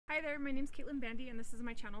Hi there, my name's Caitlin Bandy and this is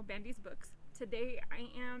my channel BandysBooks. Today I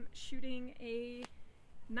am shooting a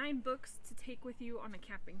 9 books to take with you on a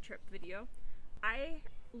camping trip video. I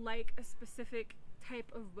like a specific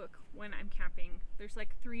type of book when I'm camping. There's like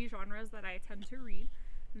 3 genres that I tend to read,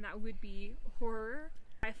 and that would be horror,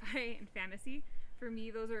 sci-fi, and fantasy. For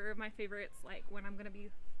me, those are my favorites, like when I'm gonna be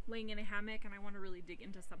laying in a hammock and I want to really dig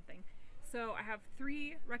into something. So I have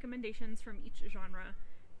 3 recommendations from each genre,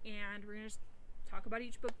 and we're gonna just talk about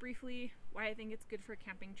each book briefly, why I think it's good for a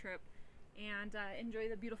camping trip, and enjoy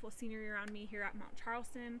the beautiful scenery around me here at Mount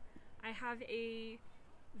Charleston. I have a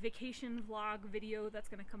vacation vlog video that's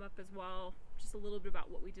going to come up as well, just a little bit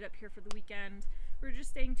about what we did up here for the weekend. We're just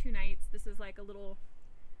staying 2 nights. This is like a little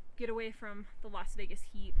getaway from the Las Vegas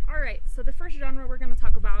heat. Alright, so the first genre we're going to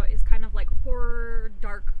talk about is kind of like horror,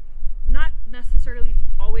 dark, not necessarily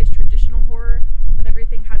always traditional horror, but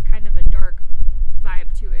everything has kind of a dark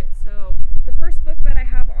vibe to it. So the first book that I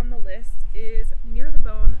have on the list is Near the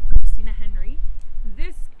Bone, Christina Henry.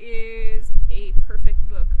 This is a perfect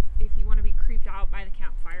book if you want to be creeped out by the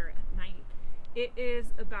campfire at night. It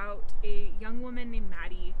is about a young woman named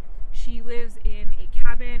Maddie. She lives in a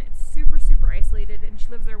cabin. It's super isolated, and she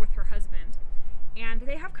lives there with her husband. And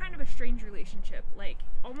they have kind of a strange relationship. Like,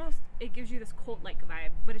 almost it gives you this cult-like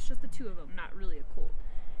vibe, but it's just the 2 of them, not really a cult.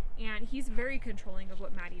 And he's very controlling of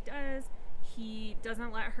what Maddie does. He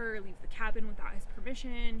doesn't let her leave the cabin without his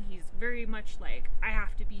permission. He's very much like, I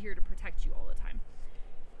have to be here to protect you all the time.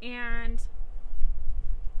 And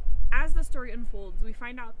as the story unfolds, we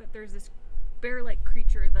find out that there's this bear-like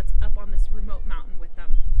creature that's up on this remote mountain with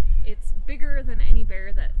them. It's bigger than any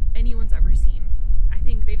bear that anyone's ever seen. I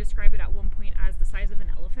think they describe it at one point as the size of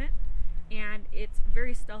an elephant. And it's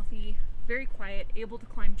very stealthy, very quiet, able to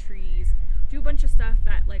climb trees, do a bunch of stuff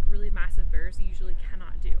that like really massive bears usually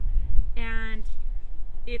cannot do. And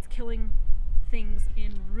it's killing things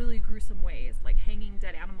in really gruesome ways, like hanging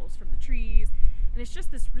dead animals from the trees. And it's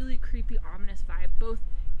just this really creepy, ominous vibe, both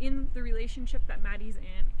in the relationship that Maddie's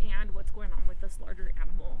in and what's going on with this larger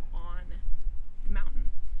animal on the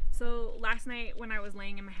mountain. So last night when I was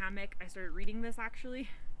laying in my hammock, I started reading this actually,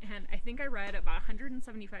 and I think I read about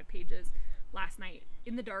 175 pages last night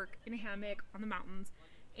in the dark, in a hammock, on the mountains.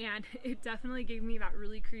 And it definitely gave me that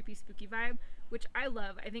really creepy, spooky vibe, which I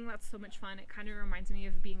love. I think that's so much fun. It kind of reminds me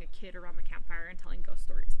of being a kid around the campfire and telling ghost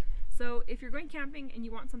stories. So if you're going camping and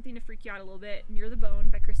you want something to freak you out a little bit, Near the Bone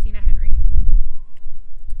by Christina Henry.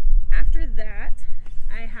 After that,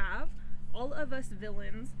 I have All of Us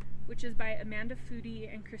Villains, which is by Amanda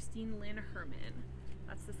Foody and Christine Lynn Herman.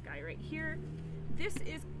 That's this guy right here. This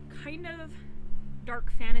is kind of dark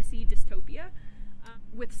fantasy dystopia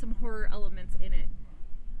with some horror elements in it.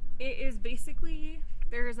 It is basically,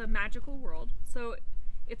 there is a magical world, so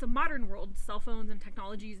it's a modern world. Cell phones and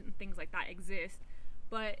technologies and things like that exist,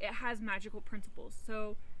 but it has magical principles.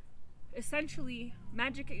 So essentially,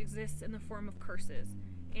 magic exists in the form of curses,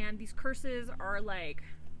 and these curses are like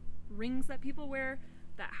rings that people wear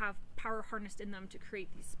that have power harnessed in them to create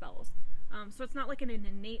these spells. So it's not like an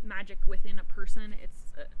innate magic within a person,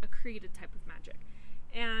 it's a created type of magic.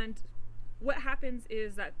 And what happens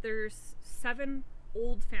is that there's 7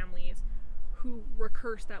 old families who were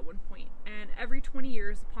cursed at one point, and every 20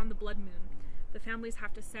 years upon the blood moon, the families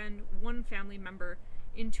have to send one family member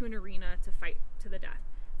into an arena to fight to the death.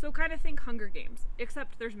 So kind of think Hunger Games,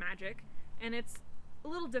 except there's magic, and it's a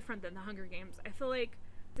little different than the Hunger Games. I feel like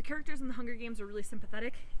the characters in the Hunger Games are really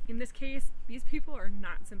sympathetic. In this case, these people are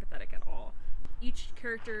not sympathetic at all. Each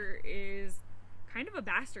character is kind of a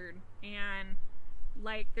bastard, and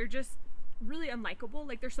like they're just really unlikable.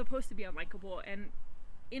 Like, they're supposed to be unlikable, and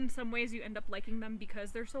in some ways you end up liking them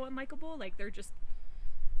because they're so unlikable. Like, they're just,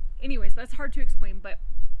 anyways, that's hard to explain, but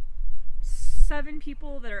 7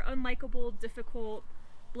 people that are unlikable, difficult,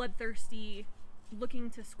 bloodthirsty, looking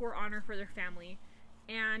to score honor for their family.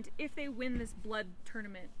 And if they win this blood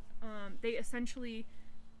tournament, they essentially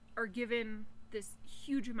are given this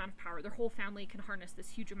huge amount of power. Their whole family can harness this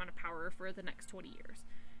huge amount of power for the next 20 years.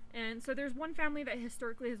 And so there's one family that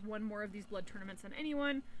historically has won more of these blood tournaments than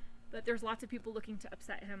anyone, but there's lots of people looking to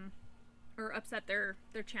upset him, or upset their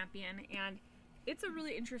champion, and it's a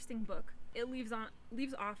really interesting book. It leaves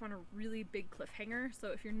off on a really big cliffhanger, so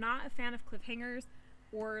if you're not a fan of cliffhangers,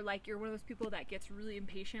 or like you're one of those people that gets really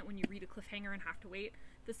impatient when you read a cliffhanger and have to wait,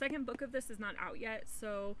 the second book of this is not out yet,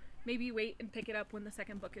 so maybe wait and pick it up when the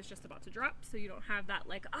second book is just about to drop, so you don't have that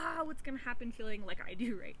like, what's gonna happen feeling like I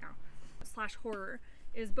do right now. Slash horror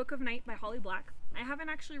is Book of Night by Holly Black. I haven't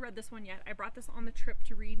actually read this one yet. I brought this on the trip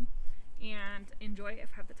to read and enjoy if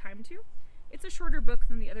I have the time to. It's a shorter book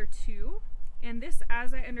than the other 2, and this,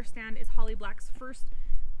 as I understand, is Holly Black's first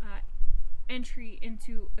entry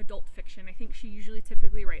into adult fiction. I think she usually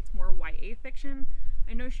typically writes more YA fiction.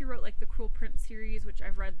 I know she wrote like the Cruel Prince series, which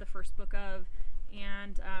I've read the first book of,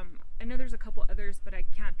 and I know there's a couple others, but I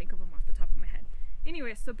can't think of them off the top of my head.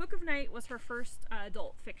 Anyway, so Book of Night was her first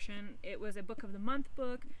adult fiction. It was a Book of the Month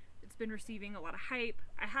book. It's been receiving a lot of hype.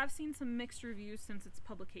 I have seen some mixed reviews since its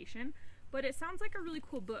publication, but it sounds like a really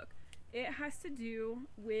cool book. It has to do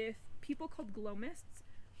with people called glomists,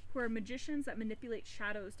 who are magicians that manipulate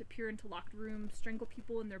shadows to peer into locked rooms, strangle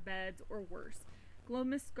people in their beds, or worse.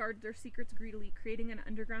 Glomists guard their secrets greedily, creating an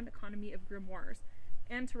underground economy of grimoires.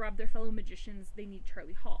 And to rob their fellow magicians, they need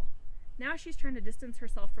Charlie Hall. Now she's trying to distance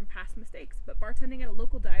herself from past mistakes, but bartending at a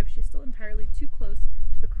local dive, she's still entirely too close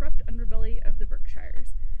to the corrupt underbelly of the Berkshires.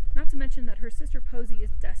 Not to mention that her sister Posey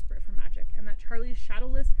is desperate for magic, and that Charlie's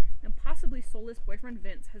shadowless and possibly soulless boyfriend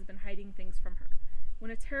Vince has been hiding things from her.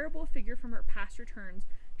 When a terrible figure from her past returns,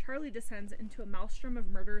 Charlie descends into a maelstrom of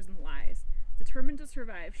murders and lies. Determined to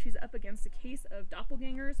survive, she's up against a case of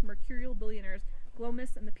doppelgangers, mercurial billionaires,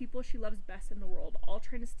 glomists, and the people she loves best in the world, all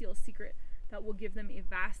trying to steal a secret that will give them a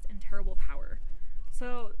vast and terrible power.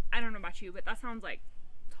 So, I don't know about you, but that sounds like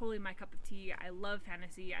totally my cup of tea. I love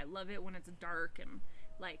fantasy. I love it when it's dark and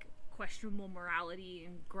like questionable morality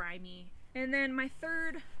and grimy. And then my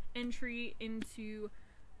third entry into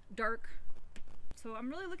dark. So I'm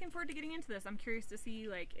really looking forward to getting into this. I'm curious to see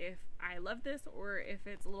like if I love this or if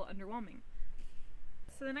it's a little underwhelming.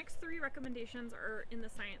 So the next three recommendations are in the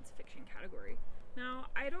science fiction category. Now,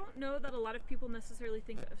 I don't know that a lot of people necessarily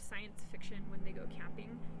think of science fiction when they go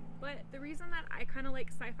camping, but the reason that I kind of like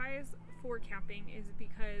sci-fis for camping is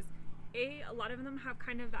because a lot of them have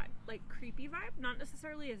kind of that like creepy vibe, not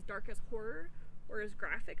necessarily as dark as horror or as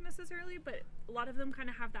graphic necessarily, but a lot of them kind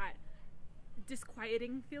of have that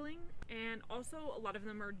disquieting feeling, and also a lot of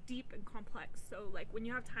them are deep and complex. So like when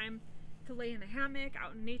you have time to lay in a hammock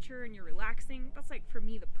out in nature and you're relaxing, that's like for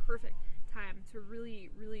me the perfect time to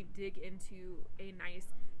really dig into a nice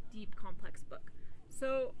deep complex book.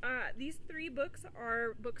 So these three books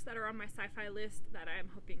are books that are on my sci-fi list that I'm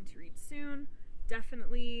hoping to read soon.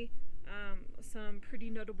 Definitely some pretty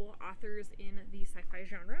notable authors in the sci-fi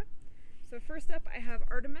genre. So first up I have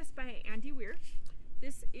Artemis by Andy Weir.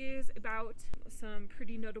 This is about some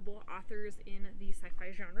pretty notable authors in the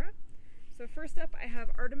sci-fi genre. So first up I have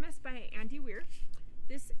Artemis by Andy Weir.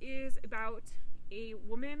 This is about a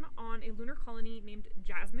woman on a lunar colony named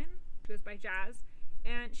Jasmine. She goes by Jazz,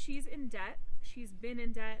 and she's in debt. She's been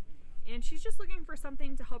in debt, and she's just looking for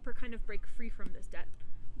something to help her kind of break free from this debt.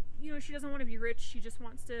 You know, she doesn't want to be rich. She just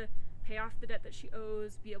wants to pay off the debt that she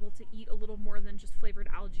owes, be able to eat a little more than just flavored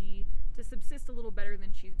algae, to subsist a little better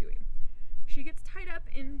than she's doing. She gets tied up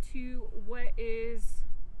into what is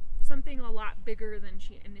something a lot bigger than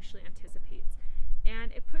she initially anticipates,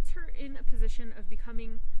 and it puts her in a position of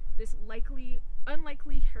becoming this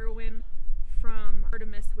unlikely heroine from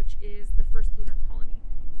Artemis, which is the first lunar colony.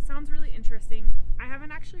 Sounds really interesting. I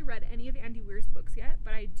haven't actually read any of Andy Weir's books yet,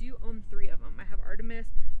 but I do own three of them. I have Artemis,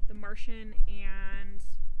 The Martian, and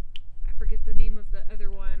I forget the name of the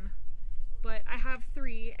other one, but I have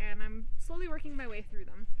three, and I'm slowly working my way through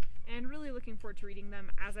them and really looking forward to reading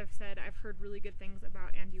them. As I've said, I've heard really good things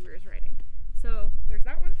about Andy Weir's writing. So there's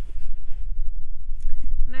that one.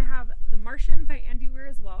 And I have The Martian by Andy Weir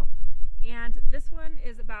as well. And this one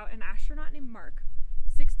is about an astronaut named Mark.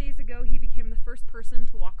 6 days ago, he became the first person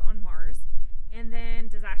to walk on Mars. And then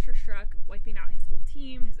disaster struck, wiping out his whole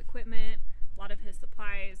team, his equipment, a lot of his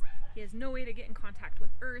supplies. He has no way to get in contact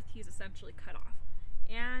with Earth. He's essentially cut off.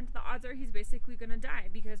 And the odds are he's basically going to die,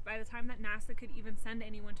 because by the time that NASA could even send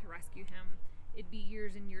anyone to rescue him, it'd be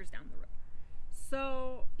years and years down the road.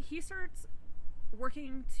 So he starts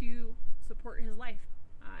working to support his life.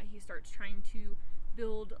 He starts trying to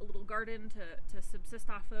build a little garden to subsist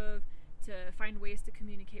off of, to find ways to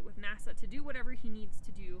communicate with NASA, to do whatever he needs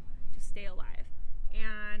to do to stay alive.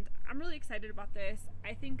 And I'm really excited about this.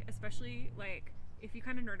 I think especially like if you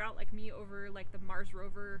kind of nerd out like me over like the Mars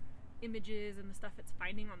rover images and the stuff it's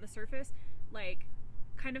finding on the surface, like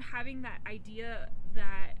kind of having that idea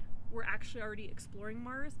that we're actually already exploring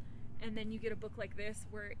Mars, and then you get a book like this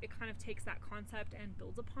where it kind of takes that concept and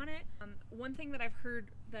builds upon it. One thing that I've heard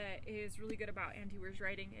that is really good about Andy Weir's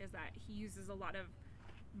writing is that he uses a lot of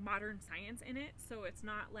modern science in it, so it's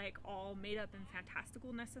not like all made up and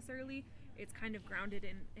fantastical necessarily. It's kind of grounded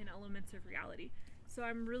in elements of reality. So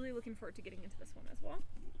I'm really looking forward to getting into this one as well.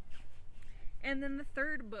 And then the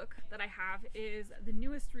third book that I have is the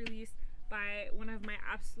newest release by one of my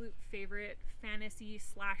absolute favorite fantasy /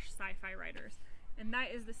 sci-fi writers, and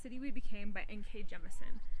that is The City We Became by N.K.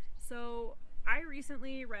 Jemisin. So I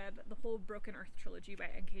recently read the whole Broken Earth trilogy by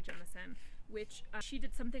N.K. Jemisin, which she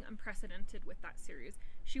did something unprecedented with that series.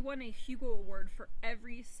 She won a Hugo Award for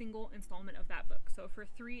every single installment of that book. So for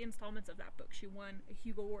 3 installments of that book, she won a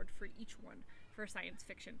Hugo Award for each one for science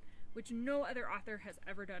fiction, which no other author has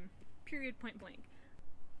ever done, period, point blank.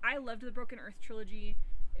 I loved the Broken Earth trilogy.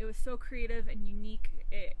 It was so creative and unique.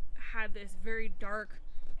 It had this very dark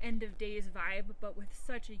end of days vibe, but with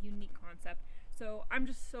such a unique concept. So I'm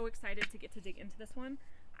just so excited to get to dig into this one.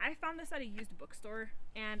 I found this at a used bookstore,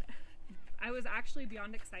 and I was actually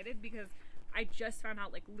beyond excited because I just found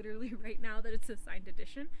out, like, literally right now that it's a signed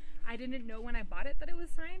edition. I didn't know when I bought it that it was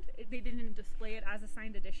signed. They didn't display it as a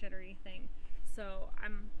signed edition or anything. So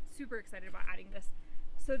I'm super excited about adding this.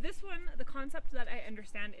 So this one, the concept that I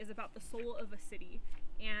understand is about the soul of a city,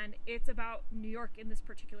 and it's about New York in this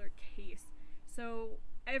particular case. So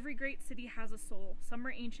every great city has a soul. Some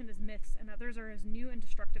are ancient as myths, and others are as new and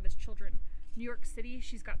destructive as children. New York City,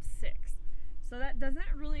 she's got 6. So that doesn't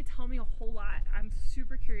really tell me a whole lot. I'm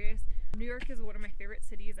super curious. New York is one of my favorite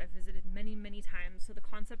cities. I've visited many, many times. So the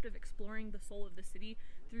concept of exploring the soul of the city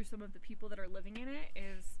through some of the people that are living in it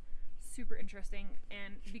is super interesting.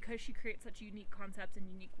 And because she creates such unique concepts and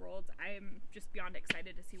unique worlds, I'm just beyond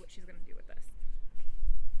excited to see what she's going to do with this.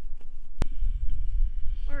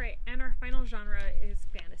 Alright, and our final genre is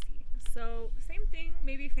fantasy. So same thing,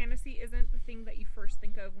 maybe fantasy isn't the thing that you first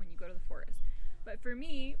think of when you go to the forest. But for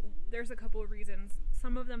me, there's a couple of reasons,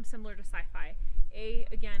 some of them similar to sci-fi.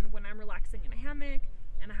 Again, when I'm relaxing in a hammock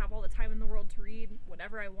and I have all the time in the world to read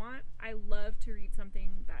whatever I want, I love to read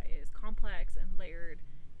something that is complex and layered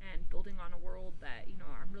and building on a world that, you know,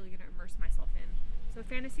 I'm really going to immerse myself in. So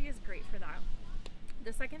fantasy is great for that.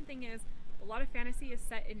 The second thing is, a lot of fantasy is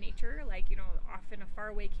set in nature, like, you know, often a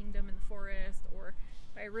faraway kingdom in the forest or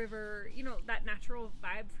by a river, you know, that natural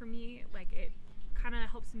vibe for me, like, it kind of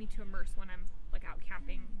helps me to immerse when I'm like out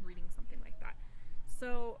camping, reading something like that.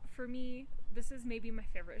 So for me, this is maybe my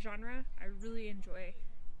favorite genre. I really enjoy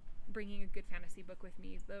bringing a good fantasy book with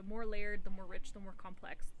me. The more layered, the more rich, the more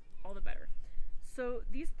complex, all the better. So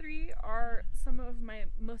these 3 are some of my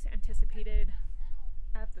most anticipated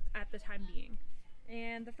at the time being.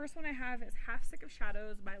 And the first one I have is Half Sick of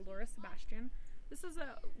Shadows by Laura Sebastian. This is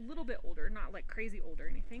a little bit older, not like crazy old or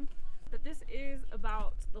anything, but this is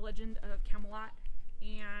about the legend of Camelot,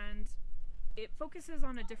 and it focuses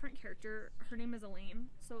on a different character. Her name is Elaine.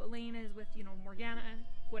 So Elaine is with, you know, Morgana,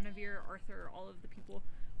 Guinevere, Arthur, all of the people,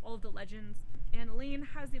 all of the legends. And Elaine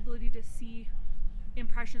has the ability to see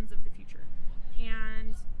impressions of the future.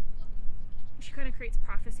 And she kind of creates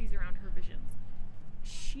prophecies around her visions.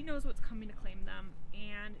 She knows what's coming to claim them,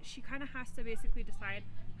 and she kind of has to basically decide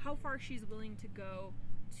how far she's willing to go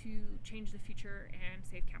to change the future and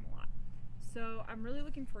save Camelot. So I'm really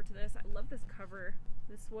looking forward to this. I love this cover.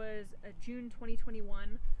 This was a June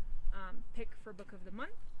 2021 pick for Book of the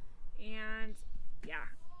Month, and yeah,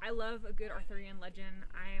 I love a good Arthurian legend.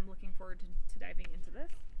 I am looking forward to diving into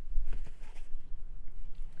this.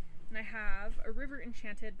 And I have A River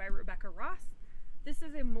Enchanted by Rebecca Ross. This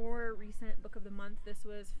is a more recent Book of the Month. This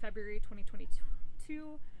was February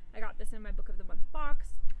 2022. I got this in my Book of the Month box.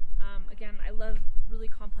 Again, I love really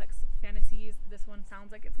complex fantasies. This one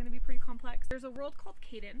sounds like it's going to be pretty complex. There's a world called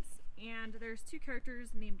Cadence, and there's 2 characters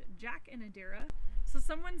named Jack and Adira. So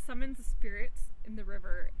someone summons spirits in the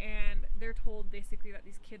river, and they're told basically that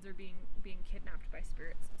these kids are being kidnapped by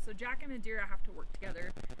spirits. So Jack and Adira have to work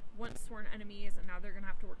together, once sworn enemies, and now they're going to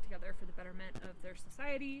have to work together for the betterment of their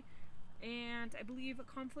society. And I believe a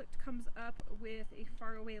conflict comes up with a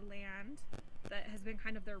faraway land that has been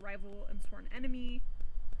kind of their rival and sworn enemy.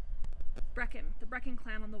 Brecken, the Brecken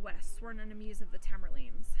clan on the west, sworn enemies of the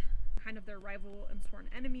Tamerlanes. Kind of their rival and sworn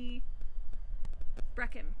enemy.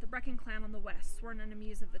 Brecken, the Brecken clan on the west, sworn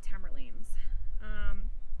enemies of the Tamerlanes.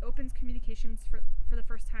 Opens communications for the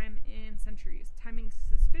first time in centuries. Timing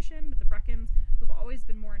suspicion, but the Breckens, who have always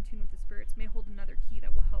been more in tune with the spirits, may hold another key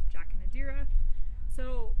that will help Jack and Adira.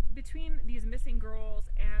 So between these missing girls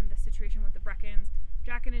and the situation with the Breckens,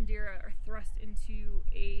 Jack and Adira are thrust into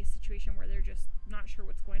a situation where they're just not sure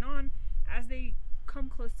what's going on. As they come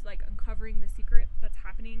close to like uncovering the secret that's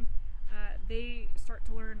happening, they start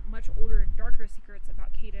to learn much older and darker secrets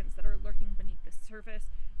about Cadence that are lurking beneath the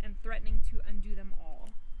surface and threatening to undo them all.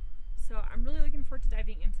 So I'm really looking forward to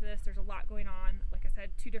diving into this. There's a lot going on. Like I said,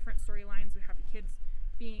 2 different storylines. We have the kids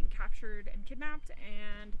being captured and kidnapped,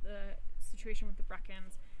 and the situation with the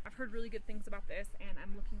Breckens. I've heard really good things about this, and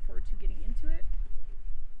I'm looking forward to getting into it.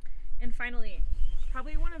 And finally,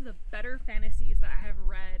 probably one of the better fantasies that I have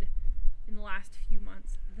read in the last few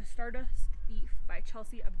months, The Stardust Thief by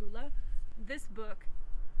Chelsea Abdullah. This book,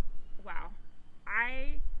 wow,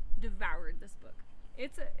 I devoured this book.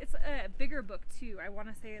 It's a bigger book too. I want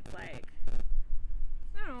to say it's like,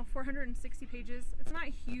 I don't know, 460 pages. It's not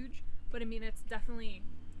huge, but I mean it's definitely,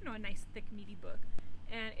 you know, a nice thick meaty book.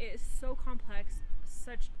 And it is so complex,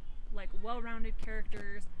 such like well-rounded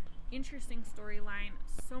characters, interesting storyline,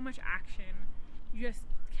 so much action. You just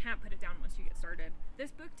can't put it down once you get started.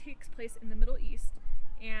 This book takes place in the Middle East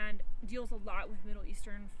and deals a lot with Middle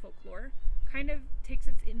Eastern folklore. Kind of takes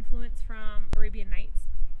its influence from Arabian Nights,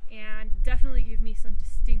 and definitely gave me some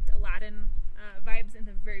distinct Aladdin vibes in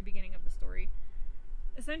the very beginning of the story.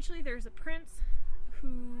 Essentially, there's a prince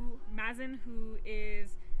Mazen, who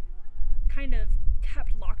is kind of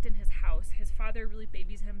kept locked in his house. His father really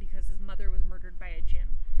babies him because his mother was murdered by a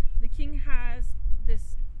jinn. The king has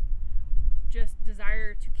this just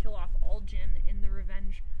desire to kill off all jinn in the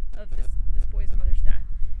revenge of this boy's mother's death.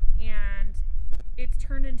 And it's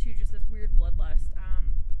turned into just this weird bloodlust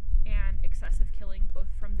and excessive killing, both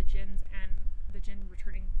from the jinns and the jinn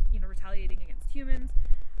returning, you know, retaliating against humans.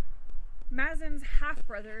 Mazen's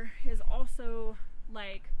half-brother is also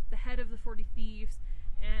like the head of the 40 Thieves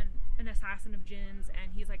and an assassin of jinns,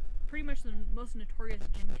 and he's like pretty much the most notorious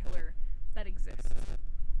jinn killer that exists.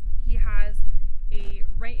 He has a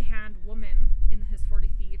right-hand woman in his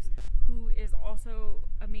 40 Thieves who is also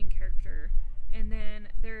a main character, and then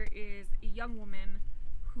there is a young woman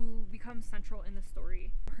who becomes central in the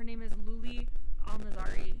story. Her name is Luli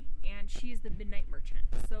Al-Nazari, and she's the Midnight Merchant.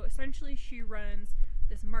 So essentially she runs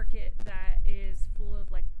this market that is full of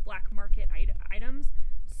like black market items,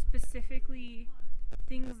 specifically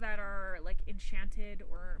things that are like enchanted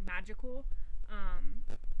or magical.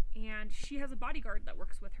 And she has a bodyguard that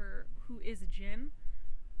works with her who is a jinn,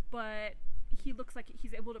 but he looks like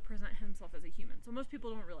he's able to present himself as a human. So most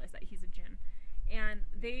people don't realize that he's a jinn. And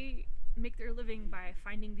they make their living by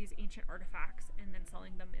finding these ancient artifacts and then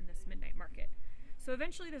selling them in this midnight market. So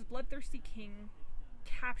eventually this bloodthirsty king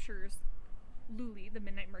captures Luli, the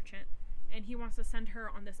Midnight Merchant, and he wants to send her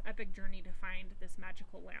on this epic journey to find this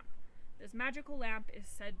magical lamp. This magical lamp is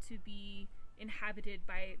said to be inhabited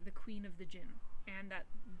by the queen of the jinn, and that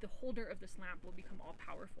the holder of this lamp will become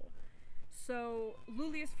all-powerful. So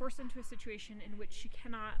Luli is forced into a situation in which she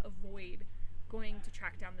cannot avoid going to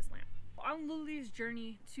track down this lamp. On Luli's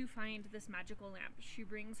journey to find this magical lamp, she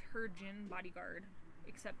brings her jinn bodyguard,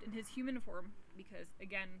 except in his human form, because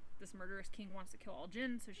again, this murderous king wants to kill all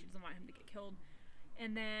jinn, so she doesn't want him to get killed.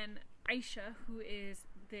 And then Aisha, who is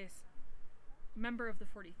this member of the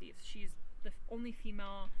 40 Thieves. She's the only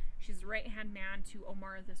female. She's the right-hand man to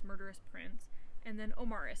Omar, this murderous prince. And then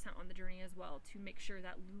Omar is sent on the journey as well to make sure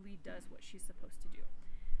that Luli does what she's supposed to do.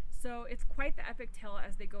 So it's quite the epic tale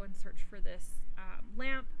as they go and search for this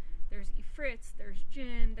lamp. There's Ifrits, there's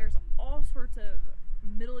jinn, there's all sorts of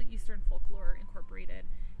Middle Eastern folklore incorporated.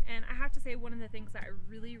 And I have to say, one of the things that I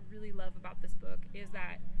really, really love about this book is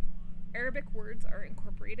that Arabic words are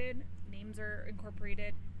incorporated, names are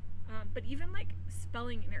incorporated, but even like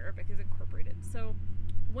spelling in Arabic is incorporated. So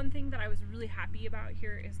one thing that I was really happy about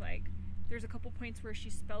here is like there's a couple points where she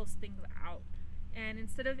spells things out, and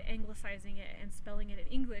instead of anglicizing it and spelling it in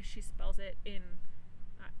English, she spells it in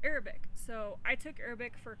Arabic. So I took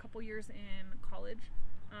Arabic for a couple years in college.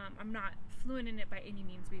 I'm not fluent in it by any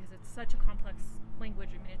means because it's such a complex language.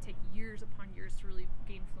 I mean, it takes years upon years to really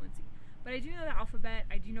gain fluency. But I do know the alphabet,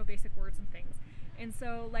 I do know basic words and things. And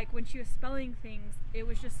so like when she was spelling things, it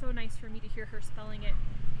was just so nice for me to hear her spelling it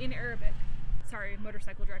in Arabic. Sorry,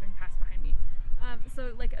 motorcycle driving past behind me.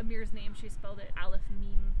 So like Amir's name, she spelled it Aleph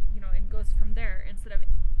Mim, you know, and goes from there instead of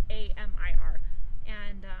A-M-I-R.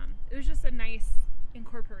 And it was just a nice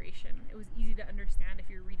incorporation. It was easy to understand if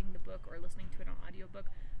you're reading the book or listening to it on audiobook,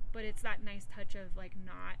 but it's that nice touch of like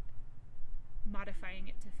not modifying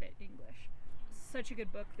it to fit English. Such a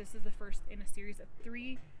good book. This is the first in a series of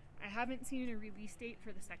 3. I haven't seen a release date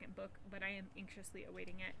for the second book, but I am anxiously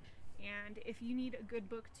awaiting it. And if you need a good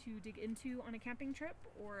book to dig into on a camping trip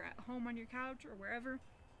or at home on your couch or wherever,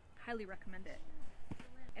 highly recommend it.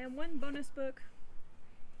 And one bonus book,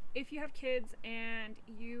 if you have kids and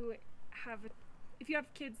if you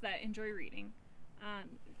have kids that enjoy reading,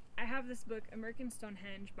 I have this book, American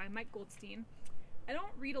Stonehenge by Mike Goldstein. I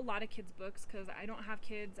don't read a lot of kids' books because I don't have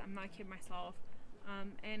kids, I'm not a kid myself,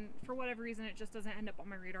 and for whatever reason it just doesn't end up on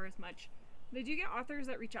my radar as much. But I do get authors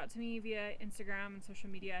that reach out to me via Instagram and social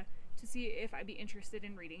media to see if I'd be interested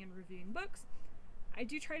in reading and reviewing books. I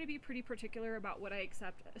do try to be pretty particular about what I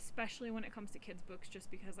accept, especially when it comes to kids' books, just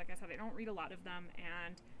because, like I said, I don't read a lot of them,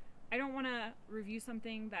 and I don't want to review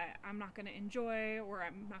something that I'm not going to enjoy or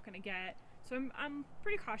I'm not going to get, so I'm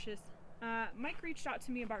pretty cautious. Mike reached out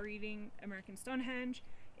to me about reading American Stonehenge,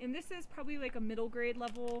 and this is probably like a middle grade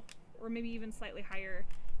level or maybe even slightly higher,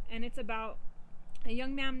 and it's about a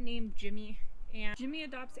young man named Jimmy, and Jimmy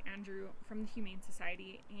adopts Andrew from the Humane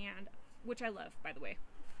Society, and which I love, by the way.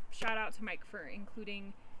 Shout out to Mike for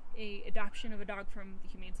including a adoption of a dog from the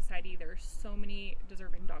Humane Society. There are so many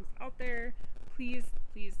deserving dogs out there. Please,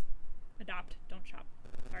 please adopt, don't shop.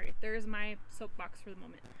 Sorry, there's my soapbox for the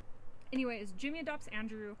moment. Anyways, Jimmy adopts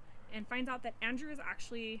Andrew and finds out that Andrew is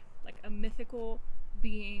actually like a mythical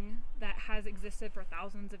being that has existed for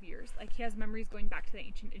thousands of years. Like, he has memories going back to the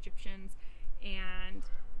ancient Egyptians, and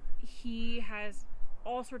he has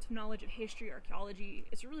all sorts of knowledge of history, archaeology.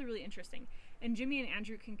 It's really, really interesting. And Jimmy and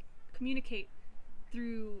Andrew can communicate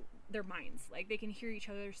through their minds. Like, they can hear each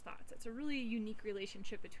other's thoughts. It's a really unique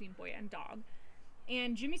relationship between boy and dog.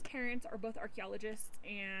 And Jimmy's parents are both archaeologists,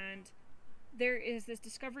 and there is this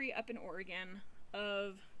discovery up in Oregon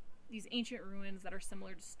of these ancient ruins that are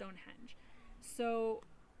similar to Stonehenge. So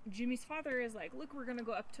Jimmy's father is like, look, we're gonna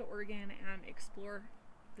go up to Oregon and explore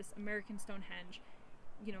this American Stonehenge.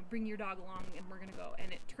 You know, bring your dog along and we're gonna go.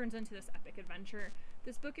 And it turns into this epic adventure.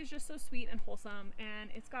 This book is just so sweet and wholesome,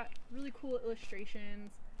 and it's got really cool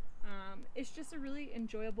illustrations. It's just a really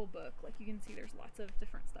enjoyable book. Like, you can see there's lots of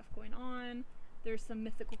different stuff going on. There's some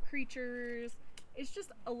mythical creatures. It's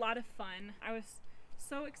just a lot of fun. I was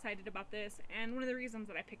so excited about this, and one of the reasons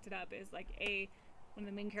that I picked it up is, like, A, one of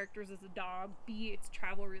the main characters is a dog, B, it's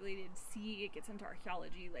travel related, C, it gets into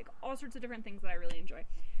archaeology, like all sorts of different things that I really enjoy.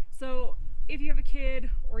 So if you have a kid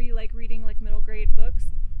or you like reading like middle grade books,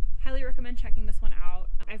 highly recommend checking this one out.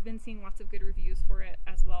 I've been seeing lots of good reviews for it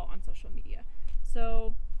as well on social media.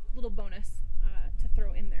 So, little bonus to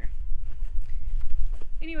throw in there.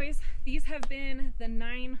 Anyways, these have been the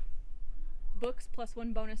 9 books plus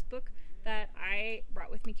one bonus book that I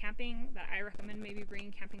brought with me camping, that I recommend maybe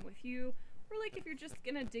bringing camping with you, or like if you're just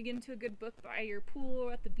gonna dig into a good book by your pool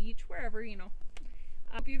or at the beach, wherever, you know.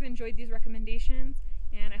 I hope you've enjoyed these recommendations,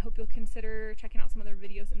 and I hope you'll consider checking out some other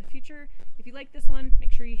videos in the future. If you like this one,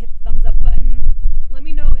 make sure you hit the thumbs up button. Let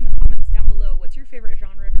me know in the comments down below, what's your favorite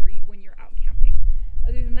genre to